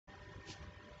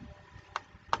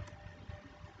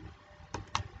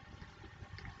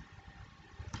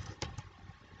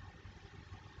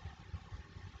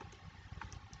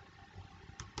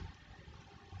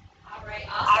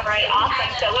right,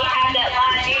 awesome. So we have that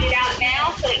line muted out now.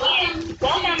 So again,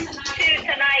 welcome to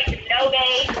tonight's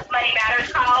Novae Money Matters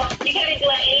call. You could be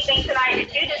doing anything tonight if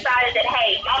you decided that,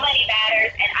 hey, my money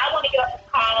matters, and I want to get on this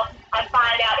call and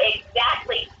find out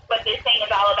exactly what this thing is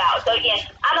all about. So again,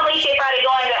 I'm Alicia Friday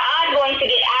Goins, and I'm going to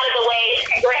get out of the way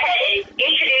and go ahead and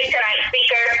introduce tonight's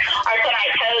speaker, or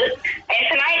tonight's host. And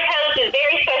tonight's host is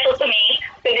very special to me,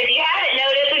 because if you haven't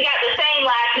noticed, we got the same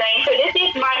last name. So this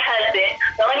is my husband.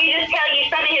 So let me just tell you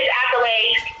some of his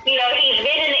accolades. You know, he's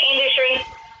been in the industry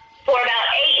for about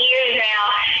 8 years now.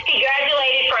 He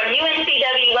graduated from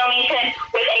UNCW Wilmington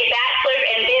with a bachelor's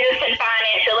in business and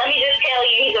finance. So let me just tell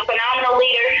you, he's a phenomenal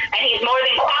leader, and he's more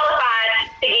than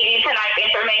qualified to give you tonight's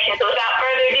information. So without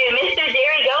further ado, Mr.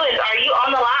 Jerry Goins, are you on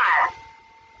the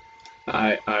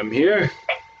line? I'm here.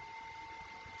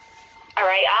 All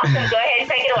right, awesome. Go ahead and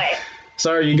take it away.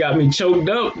 Sorry, you got me choked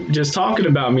up just talking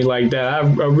about me like that. I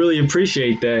really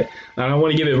appreciate that. And I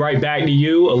want to give it right back to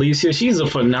you, Alicia. She's a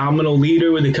phenomenal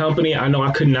leader with the company. I know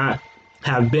I could not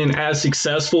have been as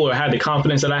successful or had the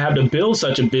confidence that I have to build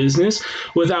such a business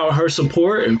without her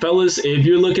support. And fellas, if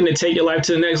you're looking to take your life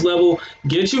to the next level,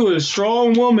 get you a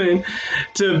strong woman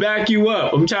to back you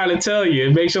up. I'm trying to tell you,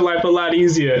 it makes your life a lot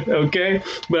easier, okay?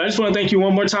 But I just want to thank you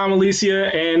one more time, Alicia,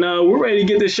 and we're ready to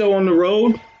get this show on the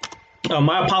road.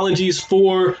 My apologies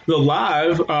for the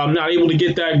live. I'm not able to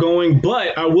get that going,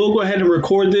 but I will go ahead and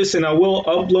record this and I will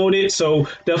upload it. So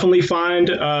definitely find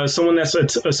someone that's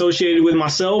associated with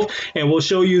myself, and we'll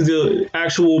show you the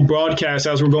actual broadcast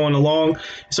as we're going along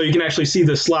so you can actually see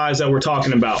the slides that we're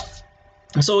talking about.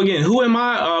 So again, who am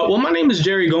I? Well, my name is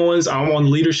Jerry Goins. I'm on the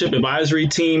leadership advisory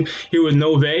team here with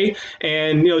Novae.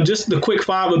 And, just the quick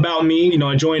five about me.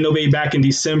 I joined Novae back in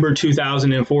December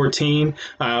 2014.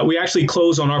 We actually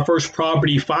closed on our first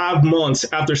property 5 months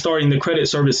after starting the credit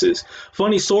services.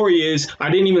 Funny story is I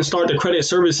didn't even start the credit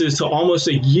services till almost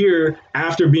a year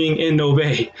after being in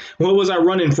Novae. What was I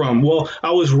running from? Well,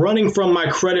 I was running from my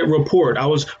credit report. I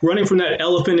was running from that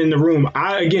elephant in the room.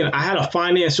 I had a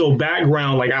financial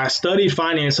background. Like, I studied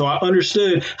finance, so I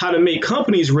understood how to make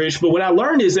companies rich. But what I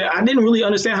learned is that I didn't really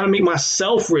understand how to make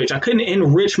myself rich. I couldn't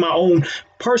enrich my own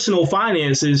personal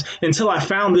finances until I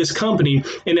found this company,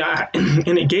 and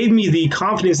it gave me the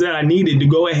confidence that I needed to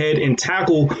go ahead and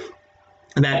tackle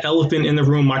that elephant in the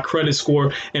room, my credit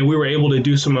score, and we were able to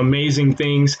do some amazing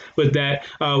things with that.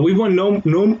 We won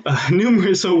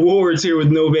numerous awards here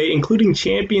with Novae, including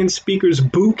Champion Speakers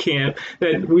Boot Camp.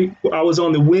 I was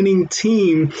on the winning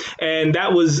team, and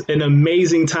that was an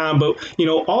amazing time. But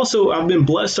also I've been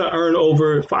blessed to earn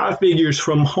over 5 figures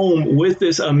from home with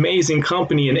this amazing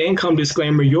company. An income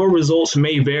disclaimer: your results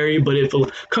may vary, but if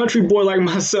a country boy like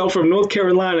myself from North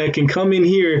Carolina can come in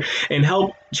here and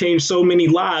help change so many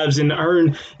lives and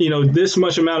earn, this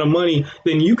much amount of money,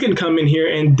 then you can come in here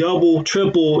and double,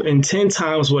 triple, and 10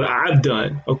 times what I've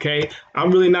done. Okay. I'm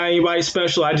really not anybody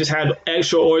special. I just have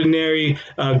extraordinary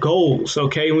goals.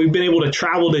 Okay. And we've been able to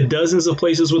travel to dozens of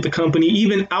places with the company,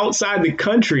 even outside the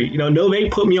country. Novae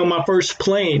put me on my first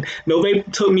plane. Novae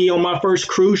took me on my first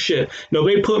cruise ship.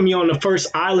 Novae put me on the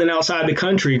first island outside the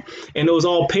country. And it was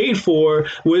all paid for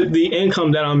with the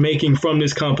income that I'm making from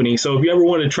this company. So if you ever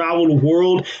want to travel the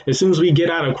world, as soon as we get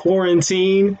out of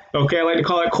quarantine, okay, I like to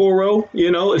call it Coro,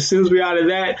 as soon as we're out of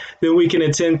that, then we can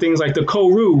attend things like the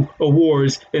Koru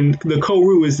Awards, and the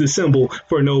Koru is the symbol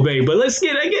for Novae. But let's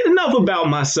get enough about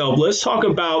myself. Let's talk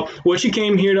about what you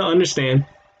came here to understand,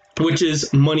 which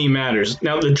is money matters.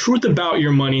 Now, the truth about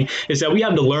your money is that we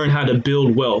have to learn how to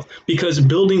build wealth, because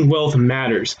building wealth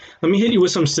matters. Let me hit you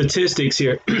with some statistics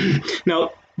here.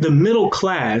 Now, the middle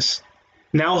class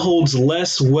now holds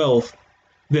less wealth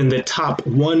than the top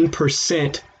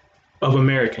 1% of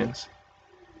Americans.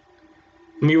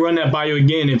 Let me run that by you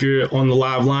again if you're on the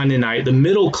live line tonight. The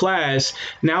middle class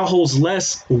now holds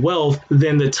less wealth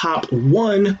than the top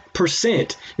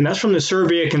 1%. And that's from the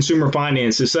Survey of Consumer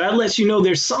Finances. So that lets you know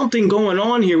there's something going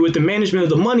on here with the management of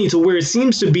the money, to where it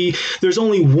seems to be there's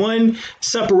only one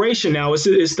separation now. It's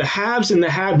the haves and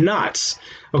the have-nots.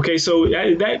 Okay, so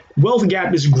that wealth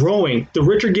gap is growing. The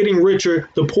rich are getting richer,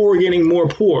 the poor are getting more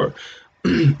poor.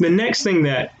 The next thing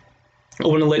that I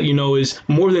want to let you know is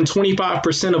more than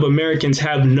 25% of Americans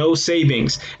have no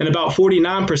savings, and about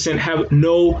 49% have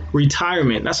no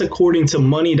retirement. That's according to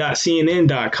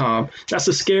money.cnn.com. That's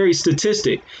a scary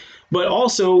statistic. But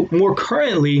also, more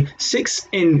currently, 6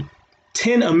 in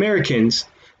 10 Americans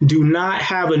do not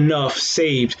have enough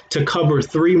saved to cover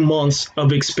 3 months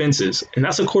of expenses. And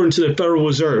that's according to the Federal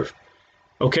Reserve.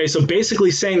 Okay, so basically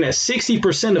saying that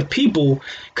 60% of people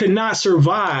could not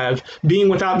survive being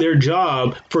without their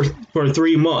job for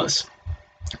 3 months.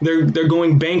 They're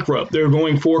going bankrupt. They're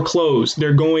going foreclosed.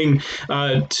 They're going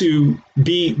to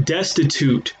be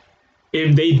destitute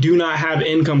if they do not have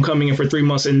income coming in for 3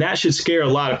 months. And that should scare a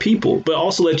lot of people, but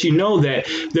also let you know that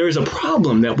there is a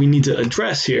problem that we need to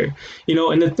address here.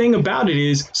 And the thing about it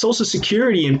is Social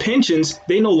Security and pensions,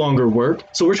 they no longer work.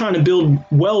 So we're trying to build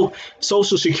wealth.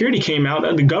 Social Security came out.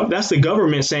 That's the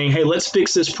government saying, hey, let's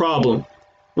fix this problem.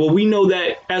 Well, we know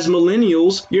that as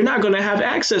millennials, you're not going to have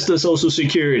access to Social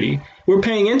Security. We're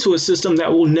paying into a system that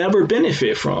we'll never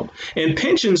benefit from. And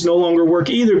pensions no longer work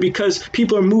either because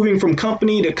people are moving from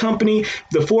company to company.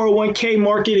 The 401k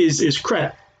market is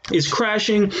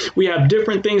crashing. We have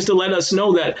different things to let us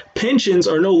know that pensions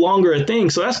are no longer a thing.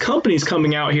 So that's companies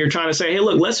coming out here trying to say, hey,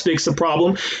 look, let's fix the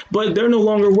problem. But they're no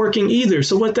longer working either.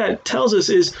 So what that tells us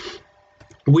is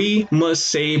we must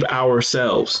save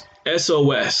ourselves.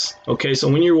 SOS. Okay, so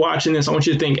when you're watching this, I want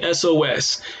you to think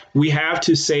SOS. We have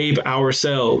to save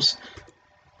ourselves.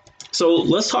 So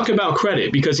let's talk about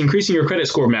credit, because increasing your credit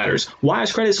score matters. Why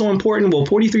is credit so important? Well,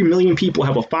 43 million people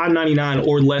have a 599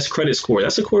 or less credit score.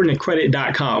 That's according to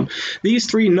credit.com. These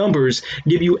three numbers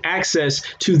give you access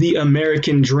to the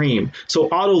American dream. So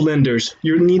auto lenders,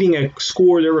 you're needing a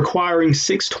score. They're requiring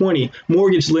 620.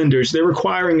 Mortgage lenders, they're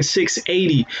requiring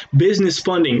 680. Business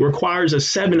funding requires a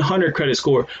 700 credit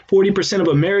score. 40% of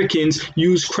Americans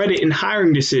use credit in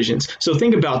hiring decisions. So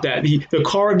think about that. The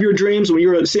car of your dreams, when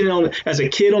you're sitting on as a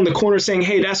kid on the corner saying,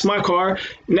 hey, that's my car.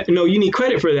 No, you need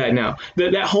credit for that now.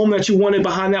 That home that you wanted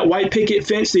behind that white picket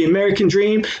fence, the American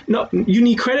dream. No, you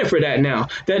need credit for that now.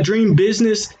 That dream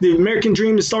business, the American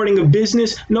dream is starting a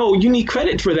business. No, you need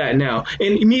credit for that now.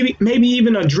 And maybe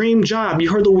even a dream job.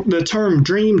 You heard the term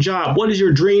dream job. What is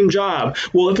your dream job?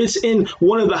 Well, if it's in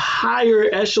one of the higher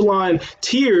echelon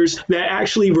tiers that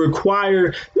actually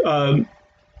require a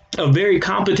very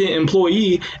competent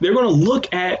employee, they're going to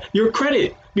look at your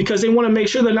credit, because they want to make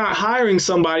sure they're not hiring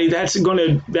somebody that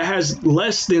has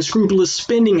less than scrupulous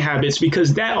spending habits,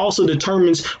 because that also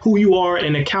determines who you are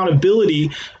and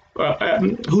accountably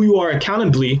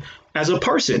as a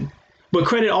person. But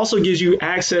credit also gives you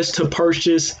access to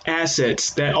purchase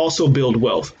assets that also build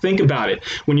wealth. Think about it.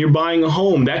 When you're buying a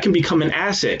home, that can become an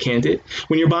asset, can't it?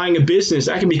 When you're buying a business,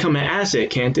 that can become an asset,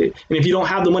 can't it? And if you don't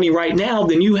have the money right now,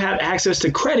 then you have access to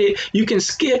credit. You can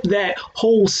skip that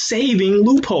whole saving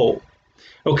loophole.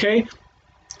 Okay?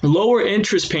 Lower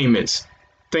interest payments,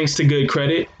 thanks to good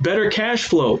credit. Better cash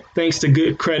flow, thanks to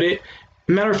good credit.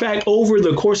 Matter of fact, over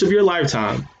the course of your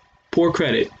lifetime, poor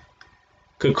credit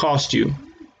could cost you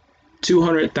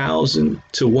 $200,000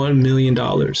 to $1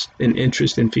 million in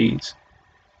interest and fees.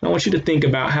 I want you to think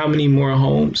about how many more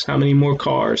homes, how many more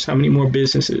cars, how many more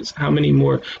businesses, how many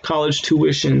more college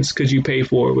tuitions could you pay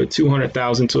for with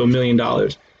 $200,000 to $1 million,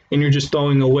 and you're just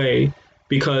throwing away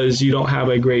because you don't have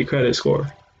a great credit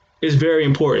score. It's very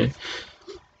important.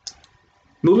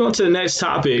 Moving on to the next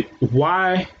topic,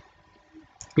 why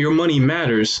your money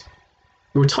matters.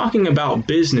 We're talking about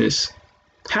business.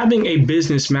 Having a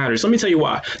business matters. Let me tell you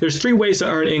why. There's three ways to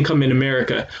earn income in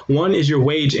America. One is your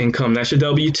wage income. That's your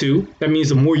W-2. That means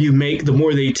the more you make, the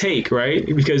more they take, right?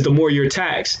 Because the more you're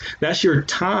taxed. That's your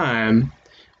time.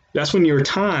 That's when your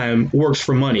time works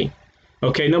for money.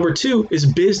 Okay, number two is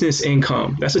business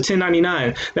income. That's a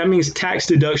 1099. That means tax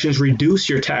deductions reduce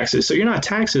your taxes, so you're not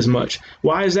taxed as much.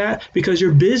 Why is that? Because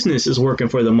your business is working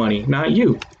for the money, not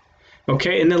you.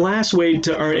 Okay, and the last way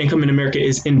to earn income in America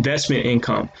is investment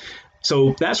income.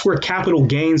 So that's where capital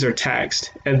gains are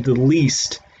taxed at the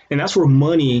least, and that's where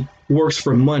money works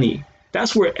for money.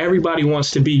 That's where everybody wants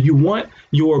to be. You want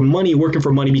your money working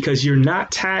for money because you're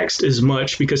not taxed as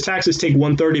much, because taxes take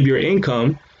 1/3 of your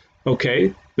income.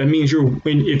 Okay, that means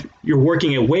if you're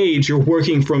working a wage, you're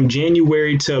working from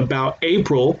January to about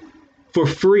April for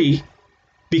free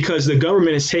because the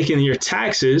government is taking your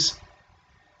taxes.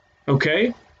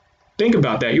 Okay, think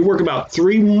about that. You work about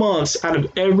 3 months out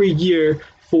of every year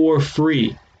for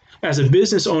free. As a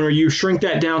business owner, you shrink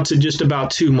that down to just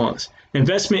about 2 months.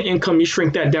 Investment income, you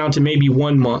shrink that down to maybe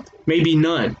 1 month, maybe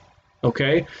none.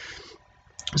 Okay.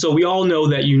 So we all know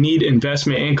that you need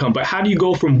investment income, but how do you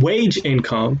go from wage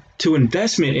income to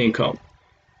investment income?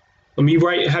 Let me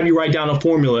have you write down a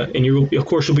formula, and of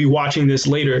course you'll be watching this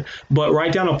later, but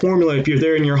write down a formula. If you're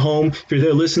there in your home, if you're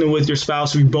there listening with your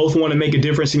spouse, if you both want to make a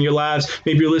difference in your lives,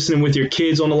 maybe you're listening with your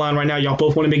kids on the line right now, y'all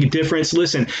both want to make a difference.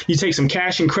 Listen, you take some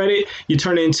cash and credit, you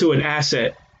turn it into an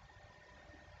asset.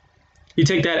 You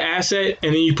take that asset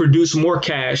and then you produce more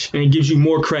cash, and it gives you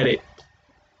more credit.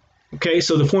 Okay,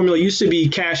 so the formula used to be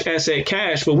cash, asset,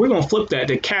 cash, but we're going to flip that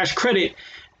to cash, credit,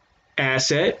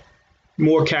 asset,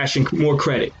 more cash, and more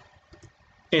credit.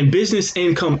 And business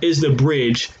income is the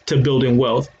bridge to building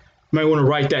wealth. You might want to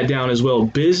write that down as well.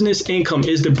 Business income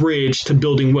is the bridge to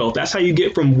building wealth. That's how you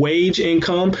get from wage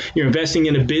income. You're investing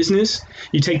in a business.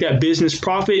 You take that business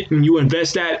profit and you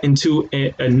invest that into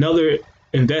another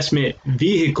investment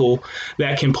vehicle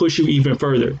that can push you even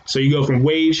further. So you go from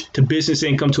wage to business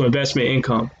income to investment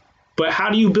income. But how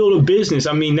do you build a business?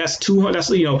 I mean, that's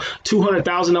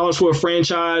 $200,000 for a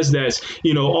franchise. That's,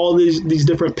 all these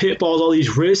different pitfalls, all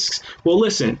these risks. Well,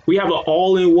 listen, we have an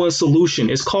all-in-one solution.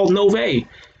 It's called Novae.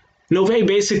 Novae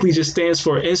basically just stands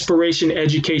for inspiration,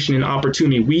 education, and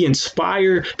opportunity. We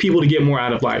inspire people to get more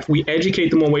out of life. We educate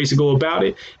them on ways to go about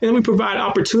it, and then we provide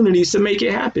opportunities to make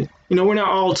it happen. We're not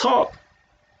all talk.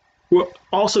 We're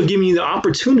also giving you the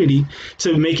opportunity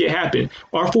to make it happen.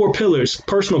 Our 4 pillars: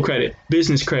 personal credit,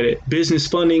 business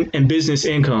funding, and business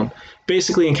income.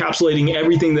 Basically encapsulating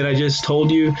everything that I just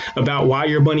told you about why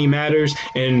your money matters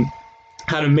and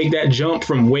how to make that jump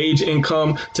from wage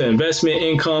income to investment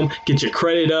income, get your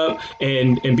credit up,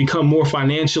 and become more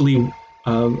financially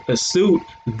astute.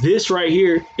 This right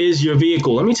here is your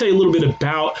vehicle. Let me tell you a little bit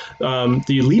about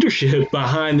the leadership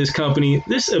behind this company.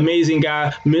 This amazing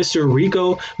guy, Mr.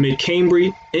 Rico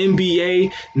McCambry,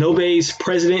 MBA, Novae's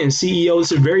president and CEO.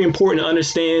 It's very important to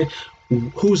understand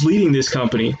who's leading this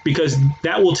company, because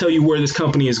that will tell you where this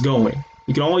company is going.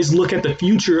 You can always look at the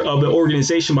future of the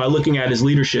organization by looking at his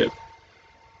leadership.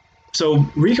 So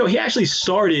Rico, he actually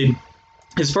started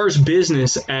his first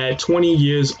business at 20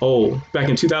 years old, back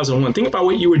in 2001. Think about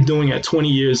what you were doing at 20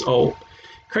 years old.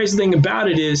 Crazy thing about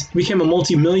it is he became a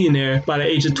multimillionaire by the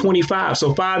age of 25.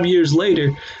 So 5 years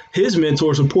later, his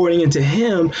mentors were pouring into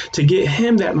him to get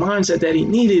him that mindset that he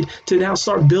needed to now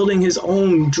start building his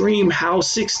own dream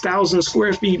house, 6,000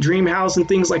 square feet dream house and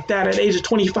things like that at the age of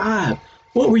 25.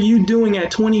 What were you doing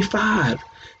at 25?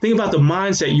 Think about the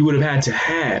mindset you would have had to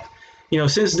have.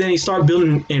 Since then, he started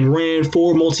building and ran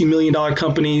 4 multi-million-dollar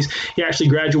companies. He actually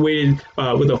graduated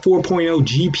with a 4.0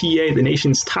 GPA, the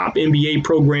nation's top MBA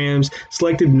programs,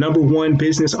 selected #1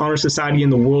 business honor society in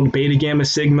the world, Beta Gamma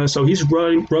Sigma. So he's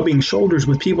rubbing shoulders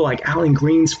with people like Alan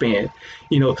Greenspan,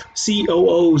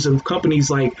 COOs of companies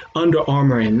like Under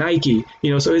Armour and Nike.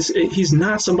 So he's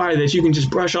not somebody that you can just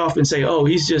brush off and say, oh,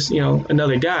 he's just,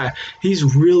 another guy. He's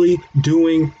really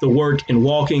doing the work and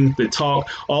walking the talk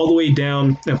all the way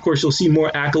down. And of course, you'll see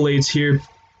more accolades here,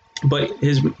 but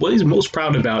what he's most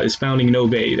proud about is founding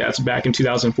Novae. That's back in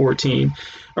 2014,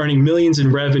 earning millions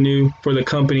in revenue for the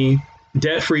company,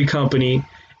 debt-free company.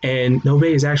 And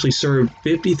Novae has actually served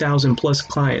 50,000 plus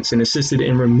clients and assisted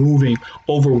in removing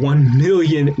over 1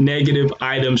 million negative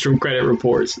items from credit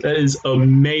reports. That is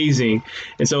amazing.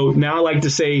 And so now I like to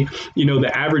say,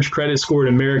 the average credit score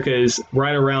in America is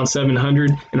right around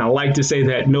 700. And I like to say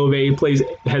that Novae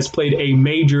has played a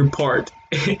major part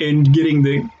in getting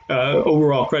the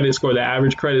overall credit score, the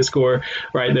average credit score,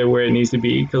 right there where it needs to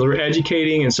be, because we're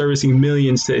educating and servicing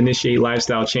millions to initiate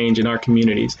lifestyle change in our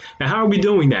communities. Now, how are we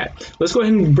doing that? Let's go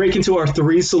ahead and break into our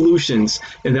 3 solutions,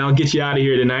 and then I'll get you out of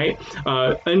here tonight.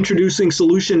 Introducing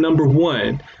solution number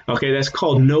 1. Okay, that's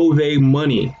called Novae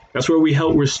Money. That's where we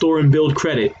help restore and build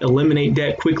credit, eliminate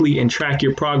debt quickly, and track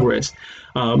your progress.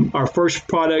 Our first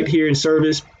product here in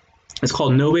service is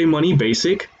called Novae Money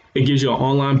Basic. It gives you an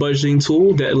online budgeting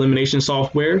tool, debt elimination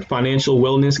software, financial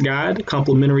wellness guide,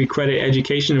 complimentary credit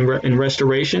education and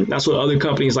restoration. That's what other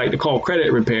companies like to call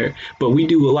credit repair, but we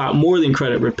do a lot more than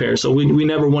credit repair. So we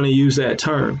never want to use that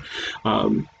term.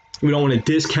 We don't want to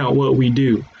discount what we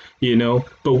do.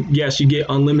 But yes, you get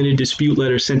unlimited dispute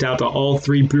letters sent out to all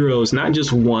 3 bureaus, not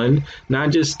just 1,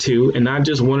 not just 2, and not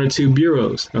just 1 or 2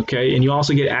 bureaus. Okay. And you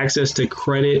also get access to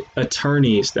credit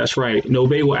attorneys. That's right.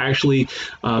 Novae will actually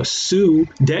sue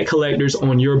debt collectors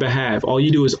on your behalf. All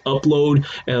you do is upload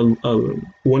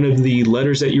one of the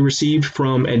letters that you received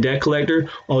from a debt collector.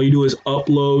 All you do is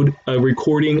upload a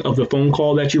recording of the phone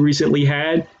call that you recently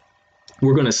had.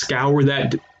 We're going to scour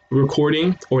that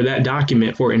recording or that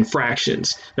document for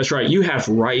infractions. That's right. You have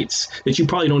rights that you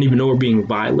probably don't even know are being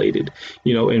violated,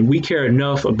 and we care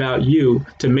enough about you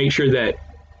to make sure that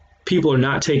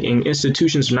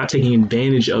institutions are not taking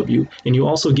advantage of you. And you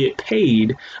also get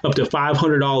paid up to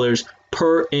 $500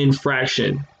 per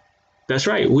infraction. That's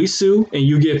right. We sue and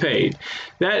you get paid.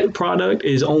 That product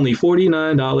is only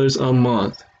 $49 a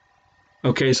month.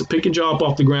 Okay, so pick your jaw up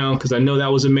off the ground because I know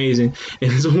that was amazing.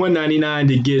 And it's $199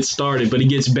 to get started, but it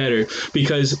gets better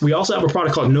because we also have a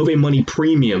product called Novae Money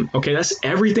Premium. Okay, that's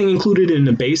everything included in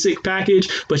the basic package,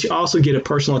 but you also get a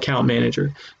personal account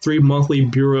manager, 3 monthly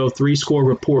bureau, 3 score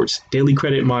reports, daily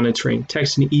credit monitoring,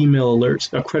 text and email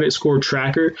alerts, a credit score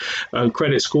tracker, a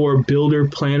credit score builder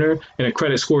planner, and a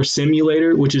credit score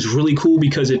simulator, which is really cool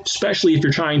because especially if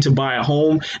you're trying to buy a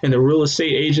home and the real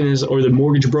estate agent is or the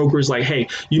mortgage broker is like, hey,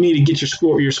 you need to get your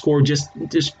score just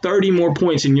 30 more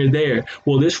points and you're there.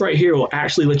 Well, this right here will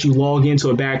actually let you log into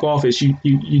a back office.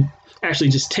 You actually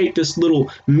just take this little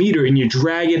meter and you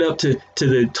drag it up to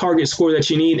the target score that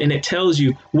you need, and it tells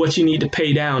you what you need to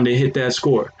pay down to hit that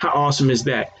score. How awesome is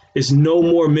that? It's no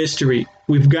more mystery.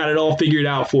 We've got it all figured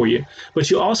out for you.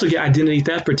 But you also get identity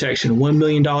theft protection, $1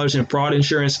 million in fraud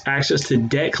insurance, access to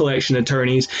debt collection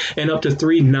attorneys, and up to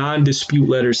 3 non-dispute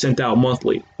letters sent out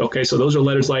monthly. Okay, so those are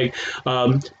letters like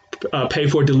pay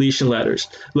for deletion letters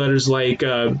like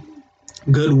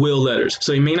goodwill letters.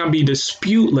 So they may not be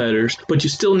dispute letters, but you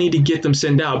still need to get them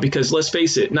sent out because let's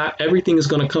face it, not everything is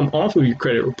going to come off of your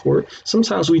credit report.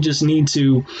 Sometimes we just need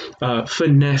to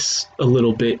finesse a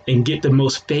little bit and get the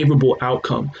most favorable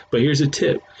outcome. But here's a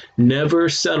tip. Never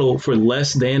settle for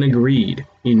less than agreed.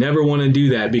 You never want to do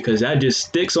that because that just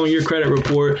sticks on your credit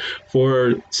report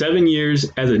for 7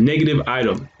 years as a negative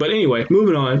item. But anyway,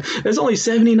 moving on. It's only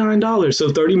 $79, so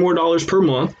 $30 more per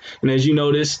month. And as you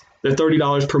notice, the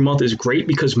 $30 per month is great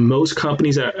because most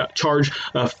companies that charge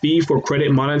a fee for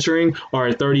credit monitoring are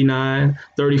at $39,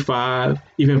 $35,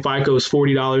 even FICO's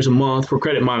 $40 a month for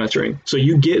credit monitoring. So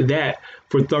you get that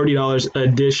for $30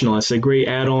 additional. It's a great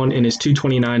add-on and it's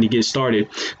 $229 to get started.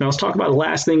 Now let's talk about the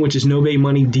last thing, which is Novae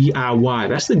Money DIY.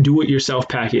 That's the do-it-yourself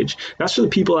package. That's for the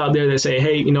people out there that say,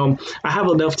 hey, I have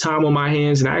enough time on my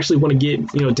hands and I actually want to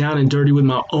get, down and dirty with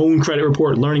my own credit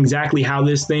report, learn exactly how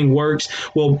this thing works.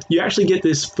 Well, you actually get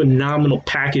this phenomenal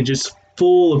package. It's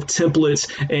full of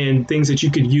templates and things that you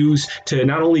could use to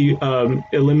not only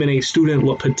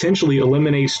potentially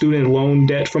eliminate student loan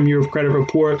debt from your credit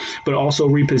report, but also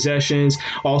repossessions,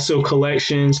 also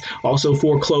collections, also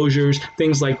foreclosures,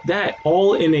 things like that,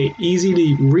 all in a easy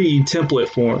to read template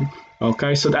form.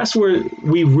 Okay, so that's where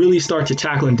we really start to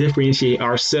tackle and differentiate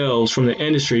ourselves from the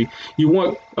industry. You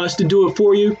want us to do it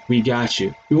for you? We got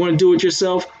you. You want to do it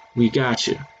yourself? We got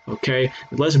you. Okay,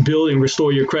 let's build and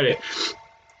restore your credit.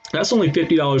 That's only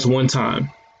 $50 one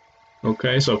time.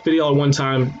 Okay, so $50 one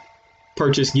time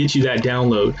purchase gets you that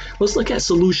download. Let's look at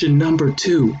solution number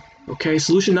 2. Okay,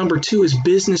 solution number 2 is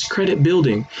business credit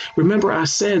building. Remember I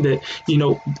said that,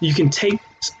 you can take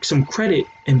some credit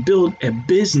and build a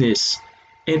business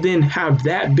and then have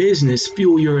that business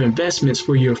fuel your investments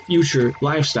for your future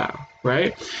lifestyle.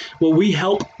 Right? Well, we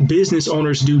help business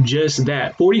owners do just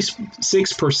that.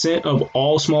 46% of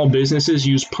all small businesses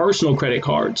use personal credit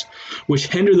cards, which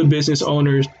hinder the business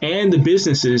owners and the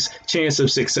business's chance of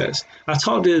success. I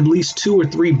talk to at least 2 or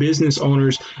 3 business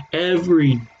owners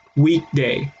every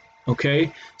weekday.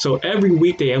 Okay, so every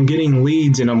weekday I'm getting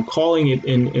leads and I'm calling it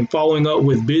and following up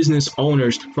with business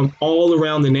owners from all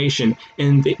around the nation,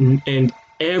 and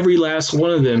every last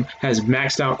one of them has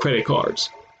maxed out credit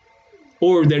cards.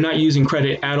 Or they're not using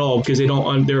credit at all because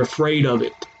they're afraid of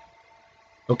it.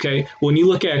 Okay, when you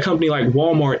look at a company like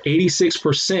Walmart,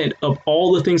 86% of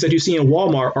all the things that you see in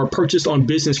Walmart are purchased on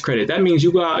business credit. That means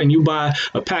you go out and you buy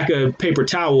a pack of paper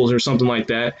towels or something like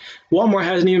that. Walmart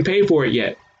hasn't even paid for it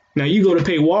yet. Now you go to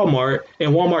pay Walmart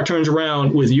and Walmart turns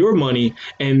around with your money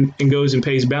and goes and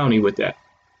pays bounty with that.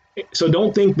 So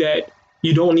don't think that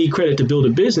you don't need credit to build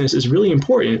a business. Is really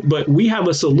important, but we have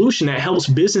a solution that helps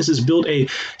businesses build a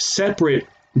separate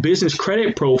business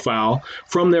credit profile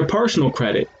from their personal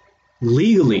credit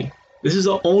legally. This is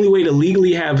the only way to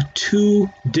legally have 2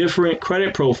 different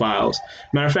credit profiles.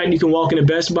 Matter of fact, you can walk into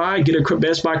Best Buy, get a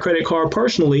Best Buy credit card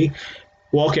personally,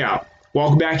 walk out.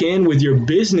 Walk back in with your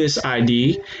business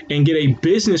ID and get a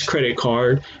business credit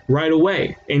card right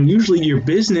away. And usually your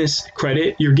business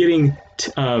credit, you're getting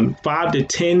 5 to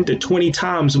 10 to 20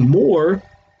 times more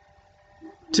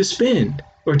to spend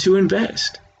or to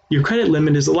invest. Your credit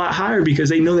limit is a lot higher because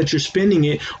they know that you're spending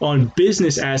it on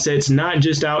business assets, not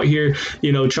just out here,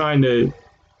 trying to,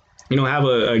 have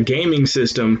a gaming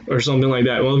system or something like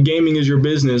that. Well, if gaming is your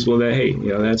business, well,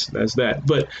 that's that.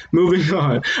 But moving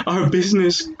on, our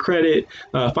business credit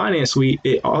finance suite,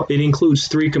 it includes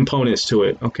 3 components to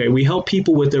it. Okay, we help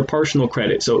people with their personal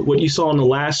credit. So what you saw on the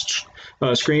last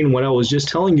screen, what I was just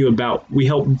telling you about, we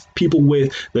help people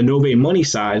with the Novae Money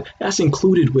side. That's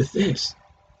included with this.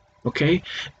 Okay,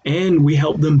 and we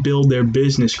help them build their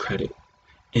business credit.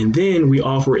 And then we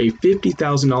offer a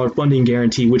 $50,000 funding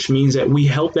guarantee, which means that we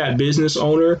help that business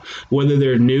owner, whether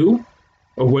they're new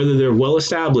or whether they're well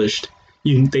established,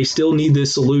 they still need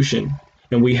this solution.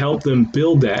 And we help them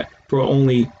build that for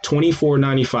only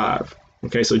 $24.95.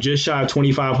 Okay, so just shy of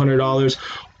 $2,500.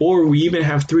 Or we even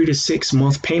have 3 to 6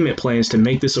 month payment plans to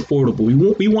make this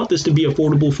affordable. We want this to be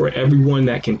affordable for everyone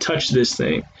that can touch this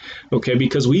thing. Okay,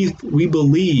 because we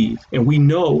believe and we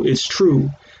know it's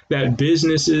true that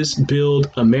businesses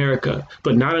build America,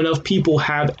 but not enough people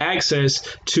have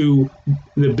access to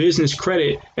the business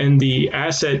credit and the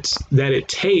assets that it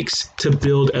takes to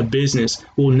build a business.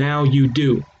 Well, now you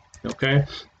do. Okay.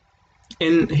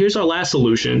 And here's our last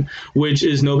solution, which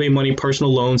is Novae Money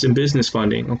personal loans and business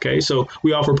funding. Okay, so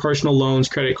we offer personal loans,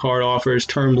 credit card offers,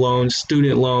 term loans,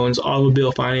 student loans,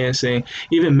 automobile financing,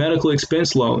 even medical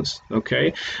expense loans.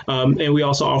 Okay, and we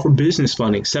also offer business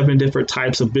funding, 7 different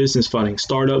types of business funding: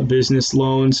 startup business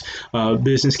loans,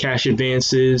 business cash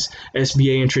advances,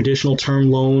 SBA and traditional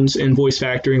term loans, invoice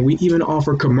factoring. We even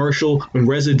offer commercial and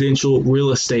residential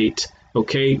real estate.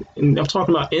 Okay, and I'm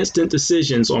talking about instant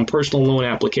decisions on personal loan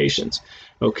applications.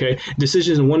 Okay,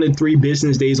 decisions in 1 to 3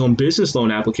 business days on business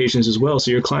loan applications as well. So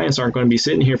your clients aren't going to be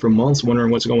sitting here for months wondering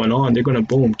what's going on. They're going to,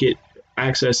 boom, get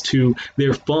access to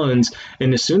their funds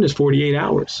in as soon as 48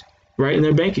 hours, right, in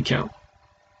their bank account.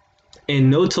 And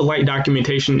no to light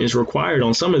documentation is required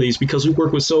on some of these because we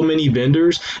work with so many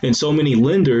vendors and so many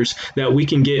lenders that we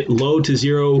can get low to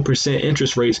 0%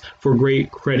 interest rates for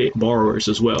great credit borrowers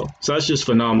as well. So that's just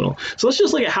phenomenal. So let's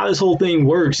just look at how this whole thing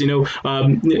works.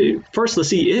 First, let's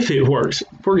see if it works.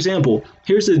 For example,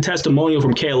 here's the testimonial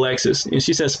from Kay Alexis. And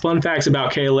she says, fun facts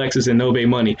about Kay Alexis and Novae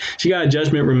Money. She got a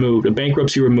judgment removed, a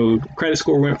bankruptcy removed. Credit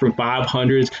score went from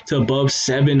 500s to above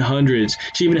 700s.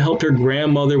 She even helped her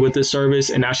grandmother with this service,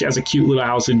 and now she has a cute little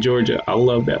house in Georgia. I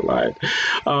love that line.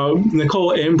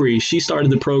 Nicole Embry, she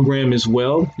started the program as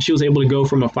well. She was able to go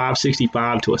from a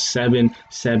 565 to a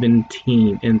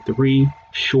 717 in 3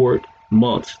 short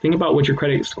months. Think about what your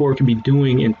credit score can be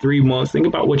doing in 3 months. Think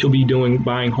about what you'll be doing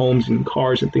buying homes and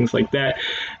cars and things like that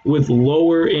with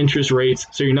lower interest rates.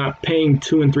 So you're not paying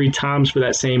 2 and 3 times for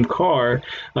that same car.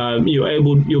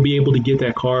 You'll be able to get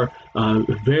that car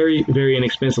very, very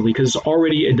inexpensively because it's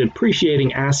already a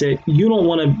depreciating asset. You don't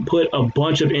want to put a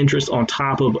bunch of interest on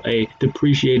top of a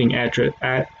depreciating asset.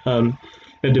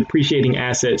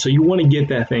 So you want to get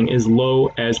that thing as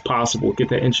low as possible, get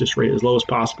that interest rate as low as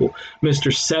possible.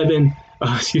 Mr.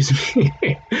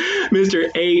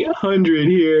 800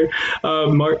 here,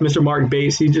 Mr. Mark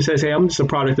Bates, he just says, hey, I'm just a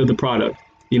product of the product.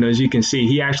 As you can see,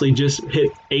 he actually just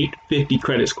hit 850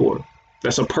 credit score.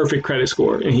 That's a perfect credit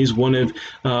score. And he's one of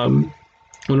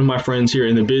my friends here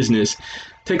in the business.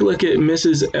 Take a look at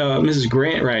Mrs.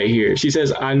 Grant right here. She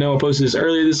says, I know I posted this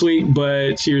earlier this week,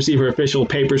 but she received her official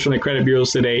papers from the credit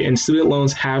bureaus today, and student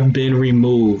loans have been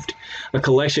removed. A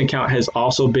collection account has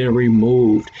also been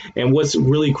removed. And what's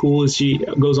really cool is she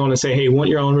goes on to say, hey, want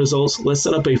your own results? Let's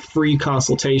set up a free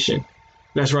consultation.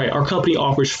 That's right. Our company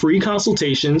offers free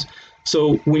consultations.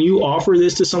 So when you offer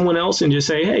this to someone else and just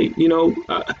say, hey,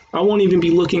 I won't even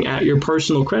be looking at your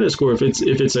personal credit score if it's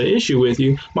an issue with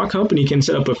you. My company can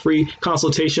set up a free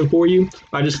consultation for you.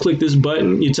 I just click this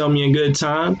button. You tell me a good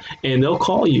time and they'll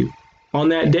call you on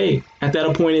that day at that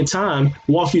appointed time,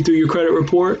 walk you through your credit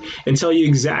report and tell you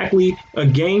exactly a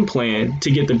game plan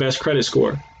to get the best credit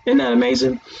score. Isn't that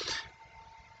amazing?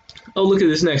 Oh, look at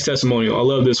this next testimonial. I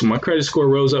love this one. My credit score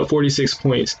rose up 46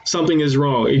 points. Something is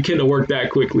wrong. It couldn't have worked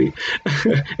that quickly.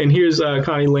 And here's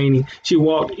Connie Laney. She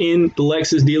walked in the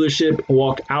Lexus dealership,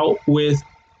 walked out with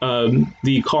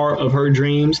the car of her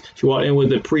dreams. She walked in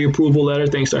with a pre-approval letter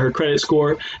thanks to her credit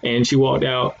score, and she walked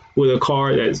out with a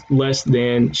car that's less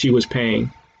than she was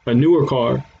paying, a newer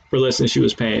car for less than she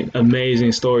was paying.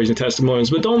 Amazing stories and testimonials.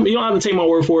 But you don't have to take my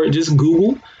word for it. Just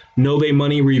Google Novae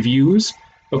Money reviews.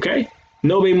 Okay.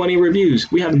 Novae Money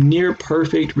reviews. We have near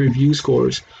perfect review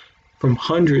scores from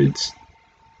hundreds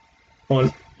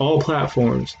on all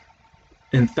platforms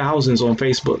and thousands on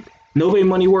Facebook.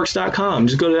 NovaeMoneyWorks.com.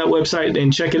 Just go to that website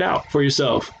and check it out for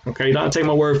yourself. Okay, you don't have to take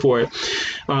my word for it.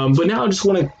 But now I just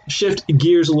want to shift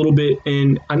gears a little bit.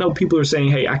 And I know people are saying,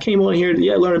 hey, I came on here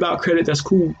to learn about credit. That's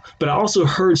cool. But I also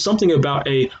heard something about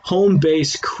a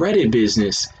home-based credit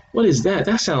business. What is that?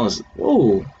 That sounds,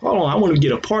 whoa, hold on. I want to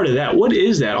get a part of that. What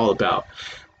is that all about?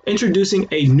 Introducing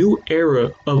a new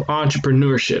era of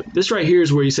entrepreneurship. This right here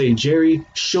is where you say, Jerry,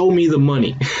 show me the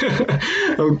money.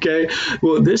 Okay.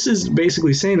 Well, this is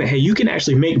basically saying that, hey, you can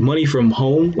actually make money from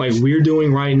home like we're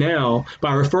doing right now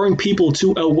by referring people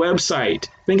to a website.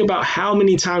 Think about how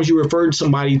many times you referred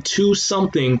somebody to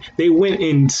something. They went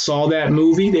and saw that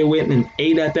movie. They went and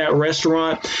ate at that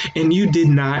restaurant, and you did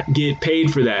not get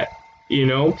paid for that.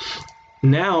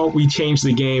 Now we change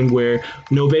the game where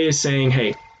Novae is saying,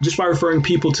 hey, just by referring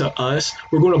people to us,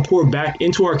 we're going to pour back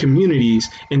into our communities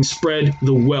and spread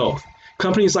the wealth.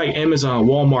 Companies like Amazon,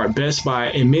 Walmart, Best Buy,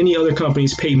 and many other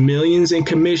companies pay millions in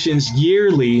commissions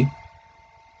yearly.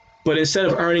 But instead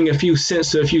of earning a few cents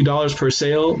to a few dollars per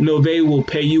sale, Novae will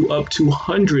pay you up to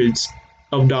hundreds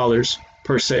of dollars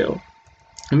per sale.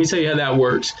 Let me tell you how that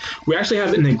works. We actually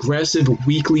have an aggressive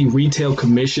weekly retail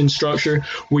commission structure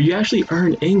where you actually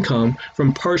earn income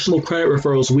from personal credit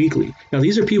referrals weekly. Now,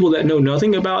 these are people that know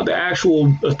nothing about the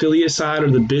actual affiliate side or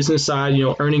the business side,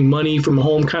 earning money from a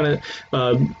home kind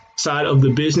of side of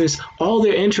the business. All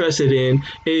they're interested in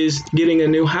is getting a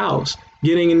new house,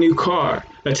 getting a new car,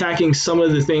 attacking some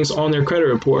of the things on their credit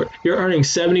report. You're earning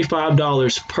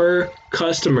 $75 per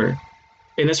customer.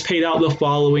 And it's paid out the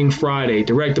following Friday,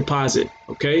 direct deposit.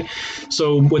 Okay.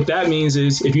 So what that means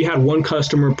is if you had one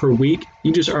customer per week,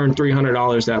 you just earn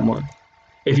 $300 that month.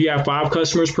 If you have 5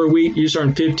 customers per week, you just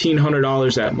earn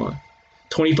 $1,500 that month.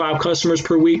 25 customers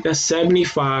per week, that's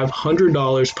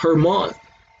 $7,500 per month.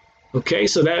 Okay,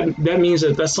 so that means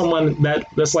that's someone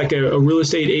that's like a real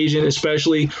estate agent,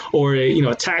 especially, or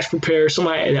a tax preparer,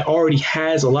 somebody that already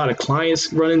has a lot of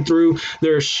clients running through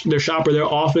their shop or their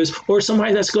office, or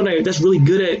somebody that's really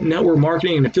good at network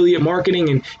marketing and affiliate marketing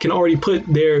and can already put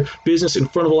their business in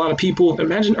front of a lot of people.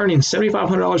 Imagine earning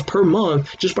 $7,500 per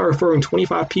month just by referring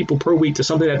 25 people per week to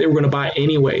something that they were going to buy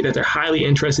anyway, that they're highly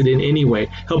interested in anyway,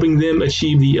 helping them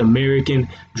achieve the American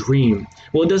dream.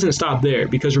 Well, it doesn't stop there,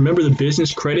 because remember the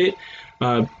business credit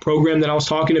program that I was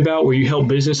talking about, where you help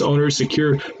business owners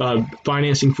secure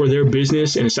financing for their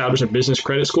business and establish a business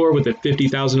credit score with a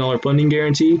 $50,000 funding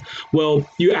guarantee. Well,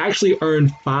 you actually earn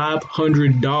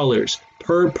 $500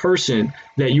 per person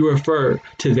that you refer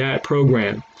to that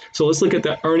program. So let's look at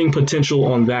the earning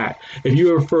potential on that. If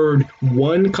you referred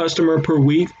one customer per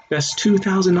week, that's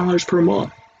 $2,000 per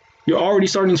month. You're already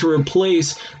starting to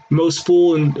replace most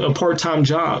full and part-time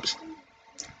jobs.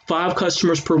 5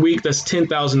 customers per week, that's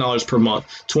 $10,000 per month.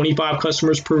 25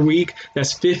 customers per week,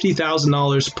 that's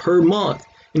 $50,000 per month.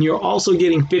 And you're also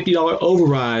getting $50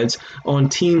 overrides on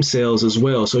team sales as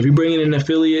well. So if you bring in an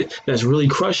affiliate that's really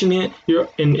crushing it, you're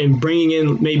and bringing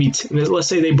in maybe, let's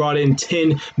say they brought in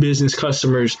 10 business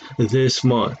customers this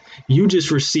month. You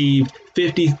just received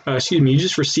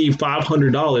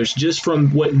 $500 just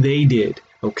from what they did.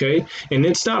 Okay. And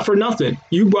it's not for nothing.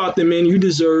 You brought them in. You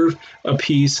deserve a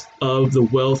piece of the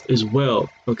wealth as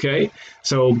well. Okay.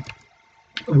 So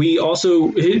we also,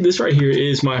 this right here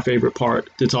is my favorite part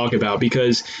to talk about,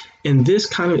 because in this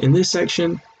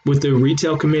section with the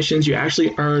retail commissions, you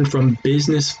actually earn from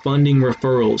business funding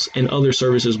referrals and other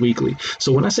services weekly.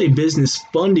 So when I say business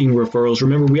funding referrals,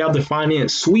 remember we have the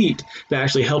finance suite that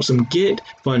actually helps them get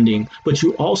funding, but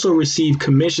you also receive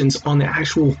commissions on the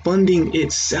actual funding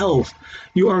itself.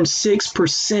 You earn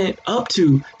 6%, up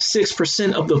to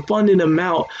 6% of the funded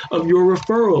amount of your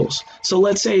referrals. So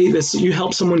let's say that you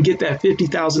help someone get that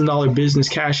 $50,000 business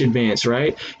cash advance,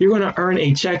 right? You're going to earn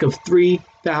a check of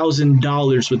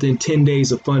 $3,000 within 10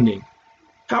 days of funding.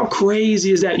 How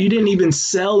crazy is that? You didn't even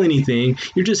sell anything.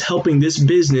 You're just helping this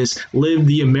business live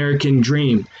the American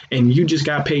dream, and you just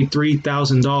got paid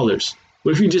 $3,000.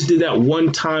 What if you just did that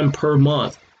one time per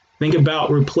month? Think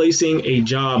about replacing a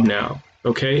job now.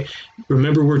 Okay.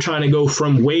 Remember, we're trying to go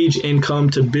from wage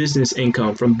income to business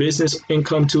income, from business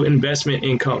income to investment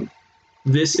income.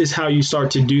 This is how you start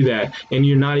to do that. And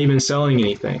you're not even selling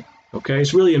anything. Okay.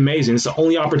 It's really amazing. It's the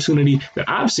only opportunity that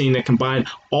I've seen that combine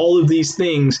all of these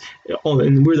things.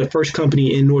 And we're the first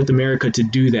company in North America to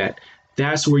do that.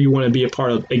 That's where you want to be a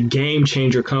part of, a game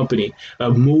changer company, a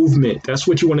movement. That's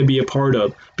what you want to be a part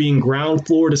of, being ground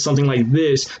floor to something like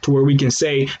this, to where we can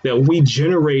say that we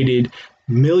generated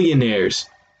millionaires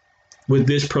with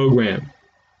this program.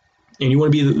 And you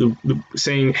want to be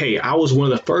saying, hey, I was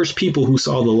one of the first people who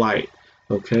saw the light.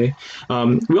 Okay.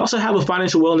 We also have a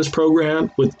financial wellness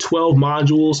program with 12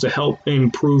 modules to help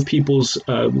improve people's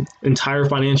entire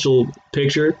financial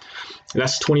picture.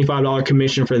 That's a $25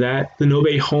 commission for that. The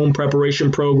Novae home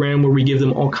preparation program, where we give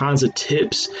them all kinds of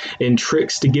tips and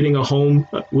tricks to getting a home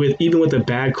even with a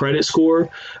bad credit score.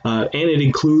 And it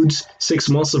includes 6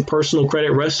 months of personal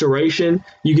credit restoration.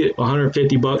 You get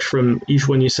 $150 from each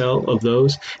one you sell of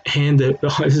those. And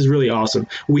this is really awesome.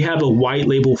 We have a white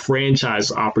label franchise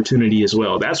opportunity as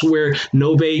well. That's where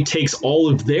Novae takes all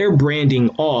of their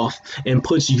branding off and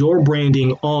puts your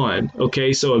branding on.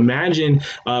 Okay, so imagine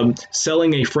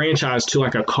selling a franchise to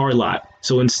like a car lot.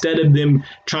 So instead of them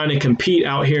trying to compete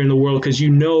out here in the world, because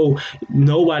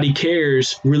nobody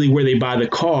cares really where they buy the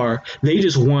car, they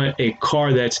just want a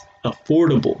car that's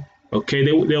affordable. Okay,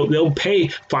 they'll pay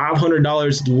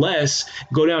 $500 less,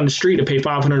 go down the street to pay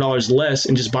 $500 less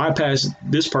and just bypass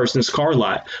this person's car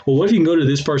lot. Well, what if you can go to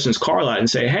this person's car lot and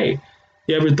say, hey,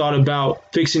 you ever thought about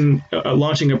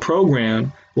launching a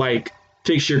program like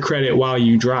Fix Your Credit While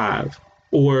You Drive?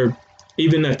 Or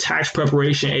even a tax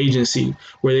preparation agency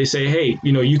where they say, hey,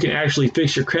 you can actually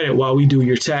fix your credit while we do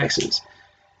your taxes.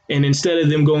 And instead of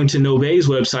them going to Novae's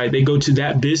website, they go to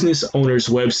that business owner's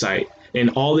website,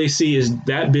 and all they see is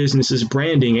that business's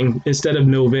branding instead of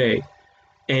Novae.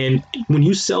 And when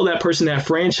you sell that person that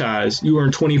franchise, you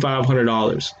earn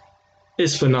 $2,500.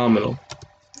 It's phenomenal.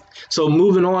 So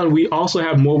moving on, we also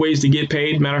have more ways to get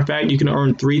paid. Matter of fact, you can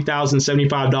earn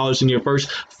 $3,075 in your first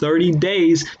 30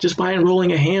 days just by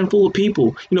enrolling a handful of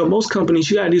people. Most companies,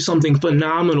 you got to do something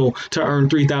phenomenal to earn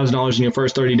 $3,000 in your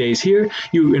first 30 days. Here,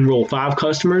 you enroll 5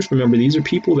 customers. Remember, these are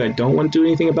people that don't want to do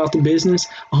anything about the business.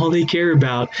 All they care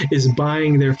about is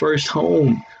buying their first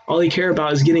home. All they care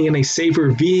about is getting in a safer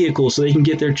vehicle so they can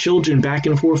get their children back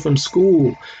and forth from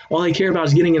school. All they care about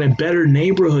is getting in a better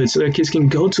neighborhood so their kids can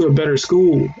go to a better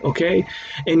school, okay?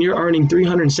 And you're earning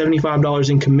 $375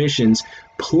 in commissions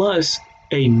plus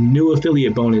a new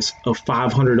affiliate bonus of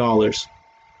 $500.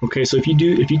 Okay, so if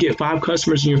you get 5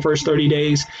 customers in your first 30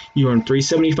 days, you earn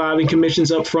 $375 in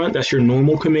commissions up front. That's your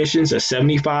normal commissions. That's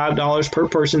 $75 per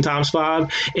person times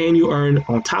 5. And you earn,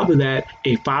 on top of that,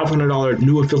 a $500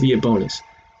 new affiliate bonus.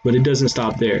 But it doesn't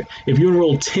stop there. If you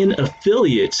enroll 10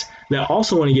 affiliates that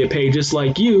also want to get paid just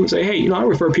like you, say, hey, I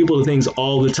refer people to things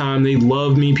all the time. They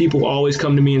love me. People always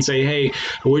come to me and say, hey,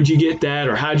 where'd you get that?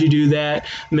 Or how'd you do that?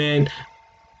 Man,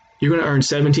 you're going to earn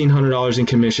 $1,700 in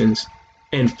commissions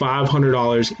and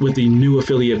 $500 with the new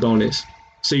affiliate bonus.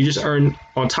 So you just earn,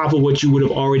 on top of what you would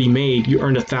have already made, you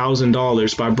earned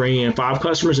 $1,000 by bringing in 5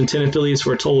 customers and 10 affiliates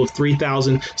for a total of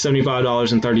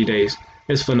 $3,075 in 30 days.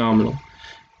 It's phenomenal.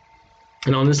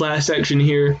 And on this last section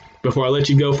here, before I let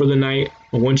you go for the night,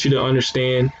 I want you to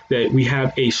understand that we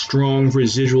have a strong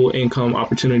residual income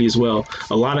opportunity as well.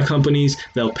 A lot of companies,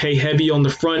 they'll pay heavy on the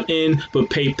front end,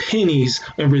 but pay pennies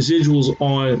and residuals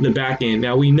on the back end.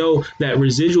 Now, we know that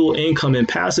residual income and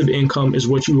passive income is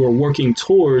what you are working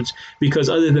towards, because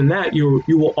other than that, you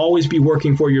will always be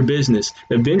working for your business.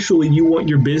 Eventually, you want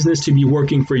your business to be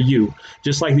working for you.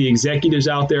 Just like the executives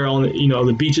out there on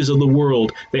the beaches of the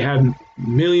world, they have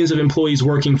millions of employees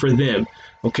working for them.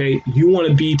 Okay, you want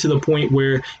to be to the point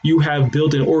where you have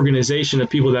built an organization of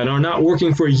people that are not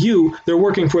working for you, they're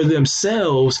working for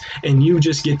themselves, and you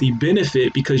just get the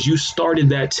benefit because you started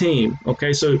that team.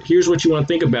 Okay, so here's what you want to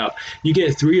think about. You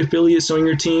get 3 affiliates on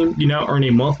your team, you now earn a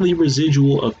monthly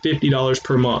residual of $50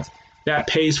 per month. That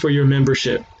pays for your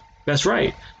membership. That's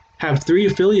right. Have 3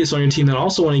 affiliates on your team that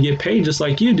also want to get paid just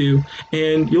like you do,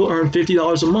 and you'll earn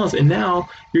 $50 a month. And now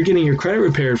you're getting your credit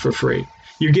repaired for free.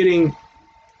 You're getting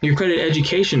your credit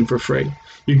education for free.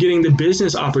 You're getting the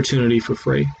business opportunity for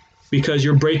free because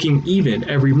you're breaking even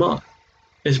every month.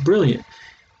 It's brilliant.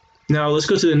 Now let's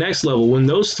go to the next level. When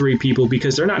those 3 people,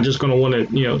 because they're not just going to want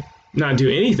to, not do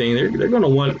anything, they're going to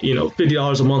want,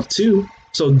 $50 a month too.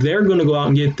 So they're going to go out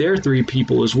and get their 3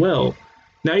 people as well.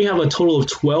 Now you have a total of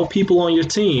 12 people on your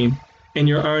team, and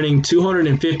you're earning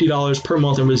 $250 per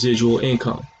month in residual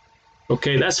income.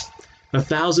 Okay, that's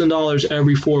 $1,000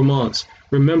 every 4 months.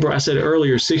 Remember, I said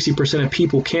earlier, 60% of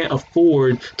people can't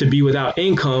afford to be without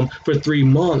income for 3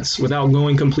 months without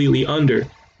going completely under.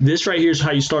 This right here is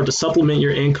how you start to supplement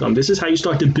your income. This is how you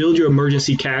start to build your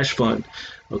emergency cash fund.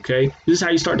 Okay, this is how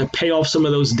you start to pay off some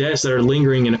of those debts that are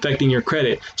lingering and affecting your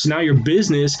credit. So now your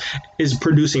business is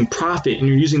producing profit, and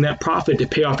you're using that profit to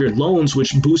pay off your loans,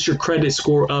 which boosts your credit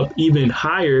score up even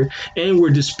higher. And we're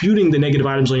disputing the negative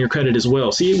items on your credit as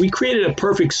well. See, we created a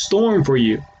perfect storm for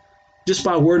you. Just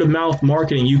by word of mouth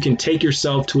marketing, you can take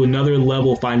yourself to another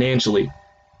level financially.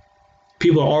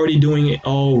 People are already doing it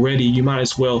already. You might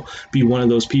as well be one of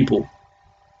those people.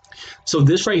 So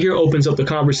this right here opens up the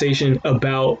conversation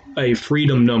about a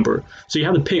freedom number. So you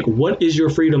have to pick, what is your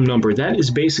freedom number? That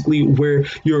is basically where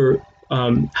your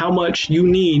how much you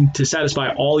need to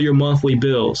satisfy all your monthly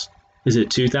bills. Is it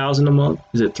 $2,000 a month?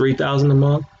 Is it $3,000 a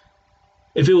month?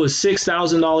 If it was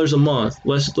 $6,000 a month,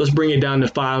 let's bring it down to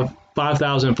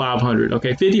 $5,500.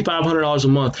 Okay, $5,500 a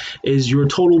month is your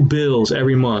total bills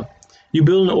every month. You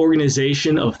build an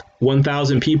organization of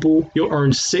 1,000 people, you'll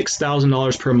earn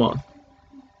 $6,000 per month.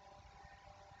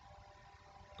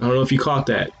 I don't know if you caught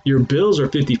that. Your bills are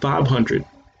 $5,500.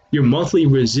 Your monthly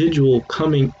residual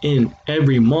coming in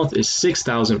every month is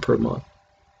 $6,000 per month.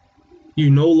 You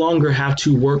no longer have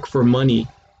to work for money.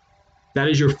 That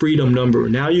is your freedom number.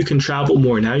 Now you can travel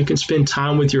more. Now you can spend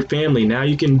time with your family. Now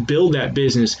you can build that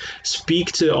business.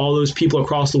 Speak to all those people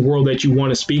across the world that you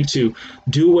want to speak to.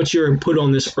 Do what you're put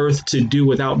on this earth to do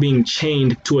without being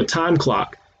chained to a time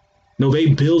clock.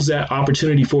 Novae builds that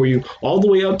opportunity for you all the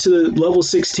way up to level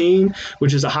 16,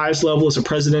 which is the highest level. It's a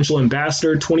presidential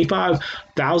ambassador.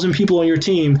 25,000 people on your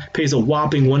team pays a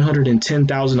whopping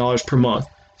 $110,000 per month.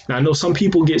 Now, I know some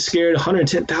people get scared,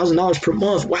 $110,000 per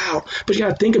month. Wow. But you got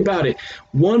to think about it.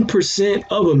 1%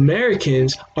 of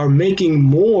Americans are making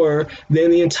more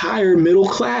than the entire middle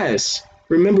class.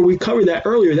 Remember, we covered that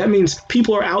earlier. That means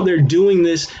people are out there doing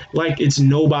this like it's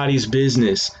nobody's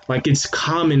business, like it's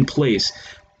commonplace.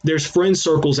 There's friend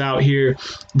circles out here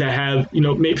that have,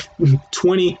 maybe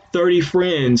 20, 30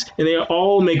 friends, and they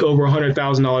all make over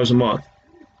 $100,000 a month.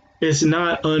 It's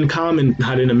not uncommon,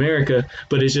 not in America,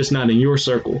 but it's just not in your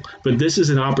circle. But this is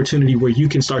an opportunity where you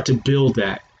can start to build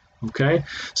that. Okay.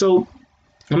 So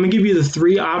I'm going to give you the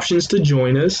 3 options to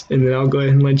join us, and then I'll go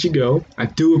ahead and let you go. I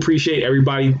do appreciate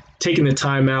everybody taking the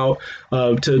time out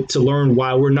to learn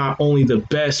why we're not only the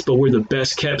best, but we're the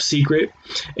best kept secret.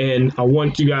 And I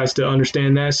want you guys to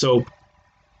understand that. So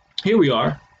here we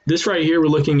are. This right here, we're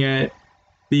looking at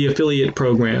the affiliate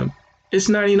program. It's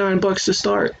 $99 to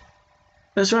start.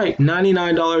 That's right,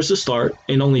 $99 to start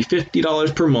and only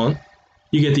 $50 per month.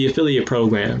 You get the affiliate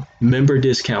program, member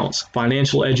discounts,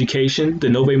 financial education, the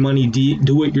Novae Money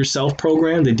do-it-yourself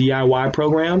program, the DIY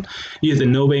program. You get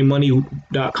the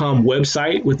NovaeMoney.com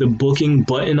website with the booking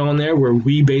button on there where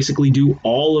we basically do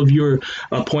all of your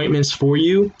appointments for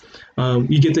you.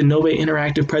 You get the Novae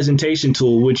interactive presentation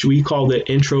tool, which we call the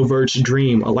introvert's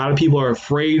dream. A lot of people are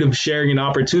afraid of sharing an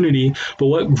opportunity, but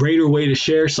what greater way to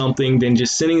share something than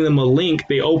just sending them a link?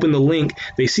 They open the link,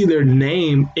 they see their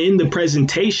name in the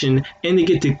presentation, and they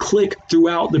get to click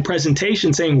throughout the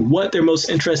presentation saying what they're most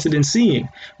interested in seeing.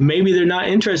 Maybe they're not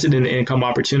interested in an income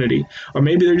opportunity, or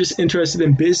maybe they're just interested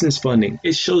in business funding.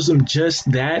 It shows them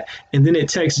just that, and then it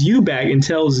texts you back and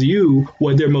tells you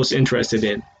what they're most interested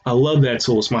in. I love that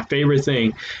tool. It's my favorite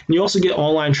thing. And you also get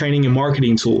online training and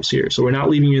marketing tools here. So we're not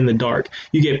leaving you in the dark.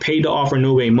 You get paid to offer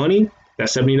Novae Money.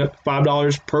 That's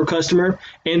 $75 per customer.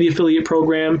 And the affiliate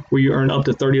program where you earn up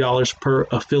to $30 per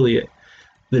affiliate.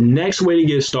 The next way to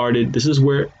get started, this is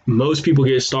where most people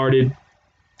get started.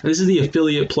 This is the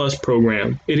Affiliate Plus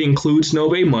program. It includes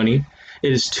Novae Money.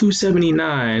 It is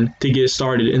 $279 to get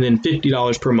started and then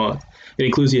 $50 per month. It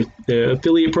includes the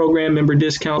affiliate program, member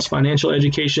discounts, financial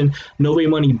education, Novae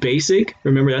Money Basic.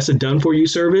 Remember, that's a done-for-you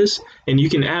service. And you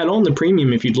can add on the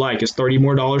premium if you'd like. It's $30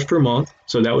 more per month.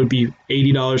 So that would be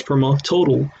 $80 per month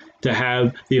total to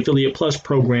have the Affiliate Plus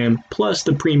program plus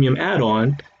the premium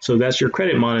add-on. So that's your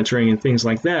credit monitoring and things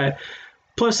like that.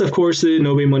 Plus, of course, the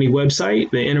Novae Money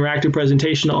website, the interactive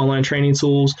presentation, online training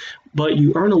tools, but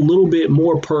you earn a little bit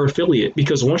more per affiliate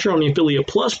because once you're on the Affiliate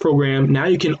Plus program, now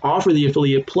you can offer the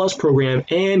Affiliate Plus program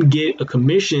and get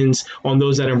commissions on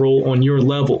those that enroll on your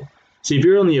level. So if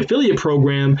you're on the affiliate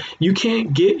program, you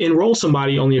can't enroll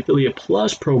somebody on the Affiliate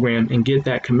Plus program and get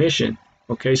that commission.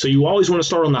 Okay, so you always want to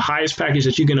start on the highest package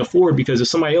that you can afford because if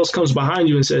somebody else comes behind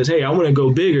you and says, hey, I want to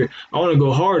go bigger, I want to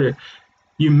go harder,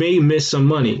 you may miss some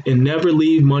money, and never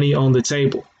leave money on the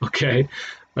table, okay?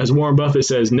 As Warren Buffett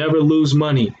says, never lose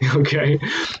money, okay?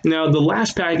 Now, the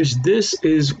last package, this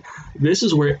is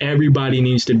where everybody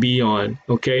needs to be on,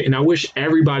 okay? And I wish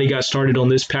everybody got started on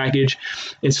this package.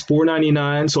 It's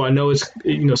 $4.99, so I know it's,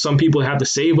 some people have to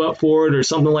save up for it or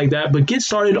something like that, but get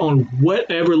started on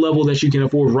whatever level that you can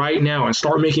afford right now and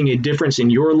start making a difference in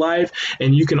your life,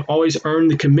 and you can always earn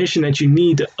the commission that you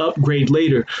need to upgrade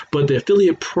later. But the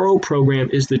Affiliate Pro program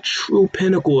is the true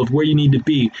pinnacle of where you need to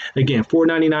be. Again,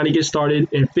 $4.99 to get started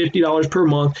and $50 per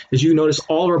month. As you notice,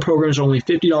 all of our programs are only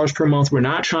 $50 per month. We're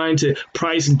not trying to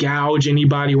price gouge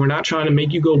anybody. We're not trying to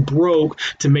make you go broke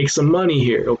to make some money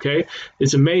here, okay?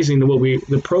 It's amazing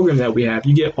the program that we have.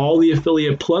 You get all the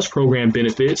Affiliate Plus program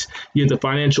benefits. You get the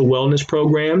financial wellness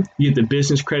program. You get the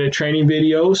business credit training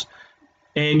videos.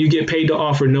 And you get paid to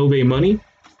offer Novae Money,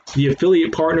 the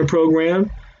affiliate partner program,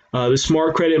 the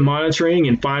smart credit monitoring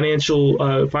and finance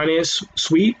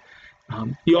suite.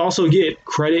 You also get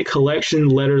credit collection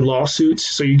letter lawsuits.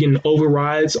 So you get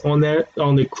overrides on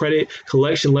the credit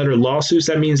collection letter lawsuits.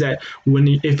 That means that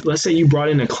if let's say you brought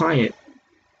in a client,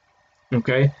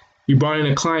 okay, you brought in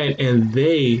a client and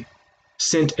they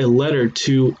sent a letter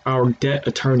to our debt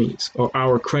attorneys or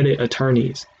our credit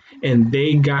attorneys and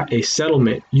they got a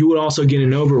settlement, you would also get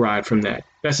an override from that.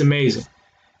 That's amazing.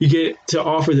 You get to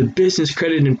offer the business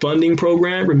credit and funding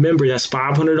program. Remember, that's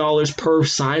 $500 per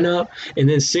sign up and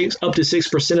then up to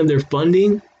 6% of their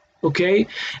funding. Okay.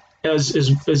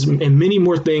 And many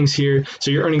more things here. So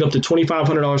you're earning up to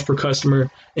 $2,500 per customer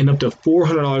and up to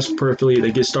 $400 per affiliate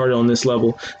that gets started on this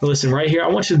level. Now listen, right here, I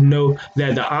want you to know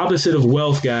that the opposite of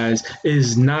wealth, guys,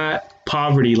 is not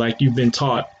poverty like you've been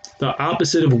taught. The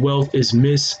opposite of wealth is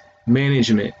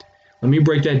mismanagement. Let me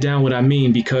break that down what I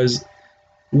mean, because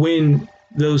when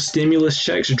those stimulus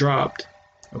checks dropped,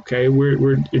 okay,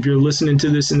 if you're listening to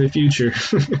this in the future,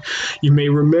 you may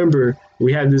remember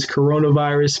we had this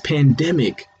coronavirus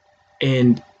pandemic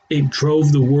and it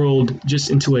drove the world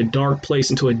just into a dark place,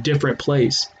 into a different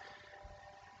place.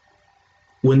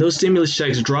 When those stimulus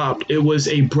checks dropped, it was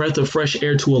a breath of fresh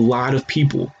air to a lot of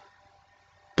people.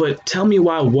 But tell me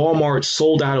why Walmart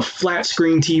sold out of flat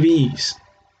screen TVs.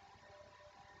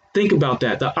 Think about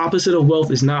that. The opposite of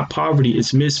wealth is not poverty,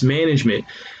 it's mismanagement.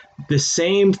 The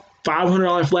same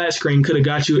 $500 flat screen could have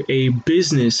got you a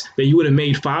business that you would have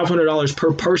made $500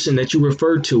 per person that you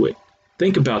referred to it.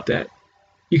 Think about that.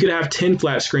 You could have 10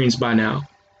 flat screens by now.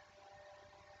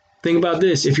 Think about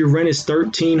this. If your rent is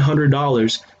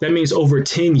 $1,300, that means over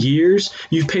 10 years,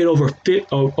 you've paid over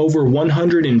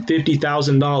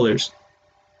 $150,000.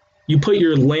 You put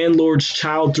your landlord's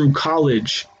child through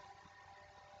college.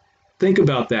 Think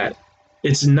about that.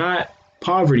 It's not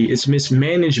poverty, it's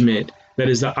mismanagement that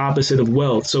is the opposite of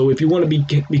wealth. So if you want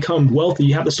to become wealthy,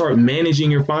 you have to start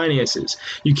managing your finances.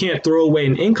 You can't throw away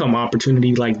an income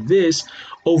opportunity like this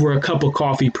over a cup of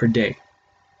coffee per day.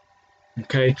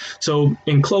 Okay, so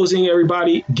in closing,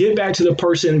 everybody, get back to the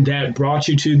person that brought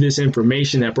you to this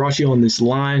information, that brought you on this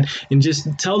line, and just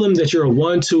tell them that you're a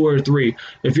 1, 2, or 3.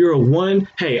 If you're a 1,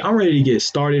 hey, I'm ready to get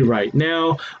started right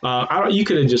now. You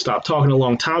could have just stopped talking a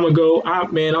long time ago.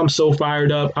 Man, I'm so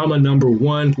fired up. I'm a number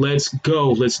 1. Let's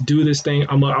go. Let's do this thing.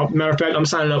 Matter of fact, I'm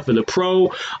signing up for the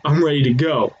pro. I'm ready to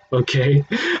go. Okay.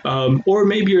 Or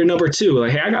maybe you're number 2.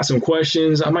 Like, hey, I got some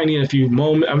questions. I might need a few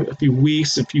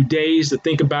weeks, a few days to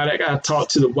think about it. I got to talk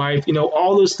to the wife,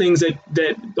 all those things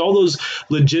all those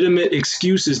legitimate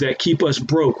excuses that keep us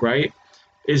broke, right?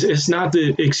 It's not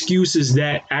the excuses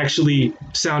that actually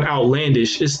sound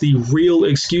outlandish. It's the real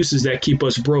excuses that keep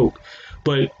us broke.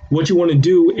 But what you want to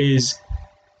do is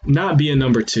not be a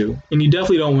number 2. And you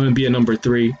definitely don't want to be a number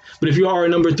 3. But if you are a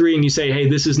number 3 and you say, hey,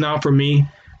 this is not for me,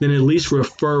 then at least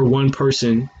refer one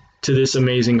person to this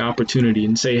amazing opportunity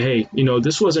and say, hey,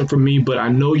 this wasn't for me, but I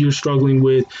know you're struggling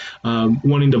with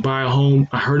wanting to buy a home.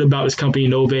 I heard about this company,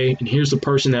 Novae, and here's the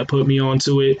person that put me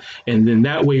onto it. And then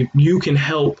that way you can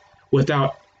help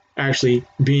without actually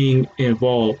being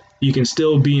involved. You can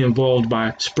still be involved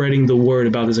by spreading the word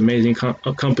about this amazing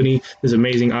company, this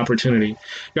amazing opportunity.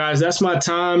 Guys, that's my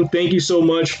time. Thank you so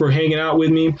much for hanging out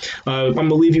with me. I'm going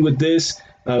to leave you with this.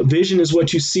 Vision is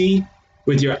what you see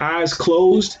with your eyes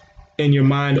closed and your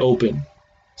mind open.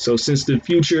 So since the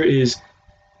future is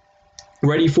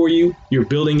ready for you, you're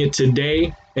building it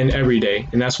today and every day.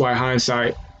 And that's why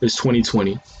hindsight is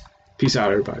 2020. Peace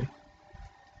out, everybody.